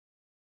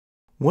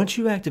Once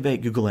you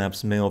activate Google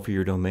Apps Mail for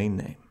your domain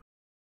name,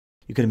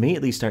 you can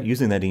immediately start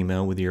using that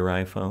email with your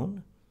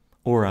iPhone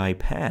or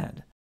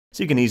iPad,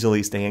 so you can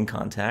easily stay in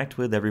contact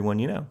with everyone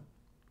you know.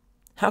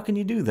 How can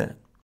you do that?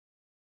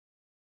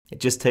 It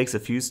just takes a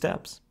few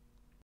steps.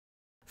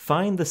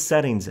 Find the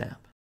Settings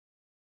app.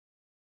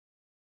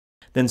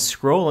 Then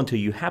scroll until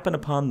you happen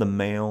upon the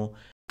Mail,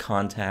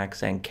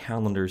 Contacts, and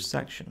Calendars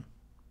section.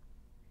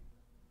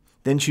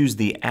 Then choose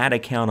the Add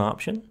Account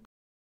option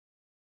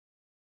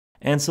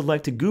and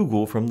select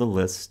Google from the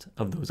list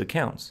of those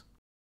accounts.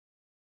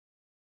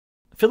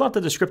 Fill out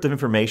the descriptive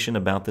information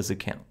about this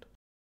account.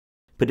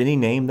 Put any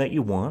name that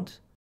you want,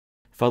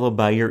 followed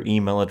by your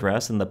email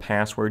address and the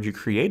password you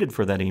created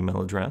for that email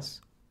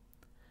address.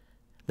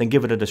 Then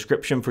give it a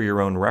description for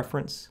your own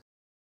reference,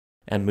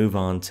 and move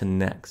on to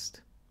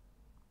Next.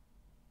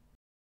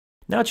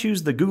 Now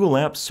choose the Google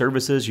Apps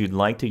services you'd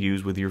like to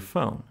use with your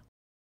phone.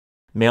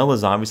 Mail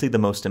is obviously the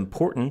most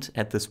important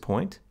at this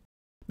point,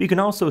 but you can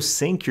also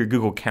sync your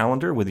Google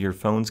Calendar with your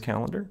phone's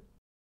calendar,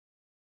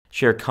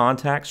 share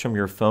contacts from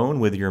your phone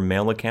with your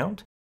Mail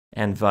account,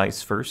 and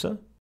vice versa,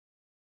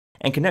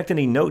 and connect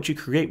any notes you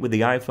create with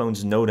the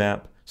iPhone's Note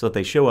app so that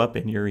they show up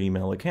in your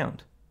email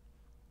account.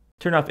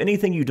 Turn off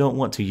anything you don't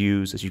want to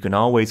use, as you can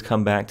always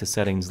come back to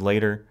settings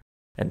later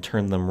and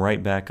turn them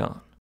right back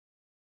on.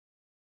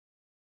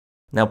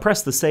 Now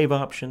press the Save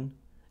option,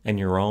 and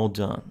you're all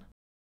done.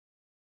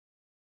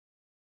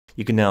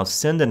 You can now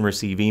send and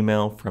receive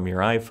email from your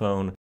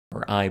iPhone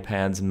or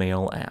iPad's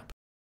Mail app.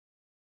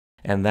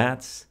 And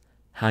that's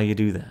how you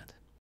do that.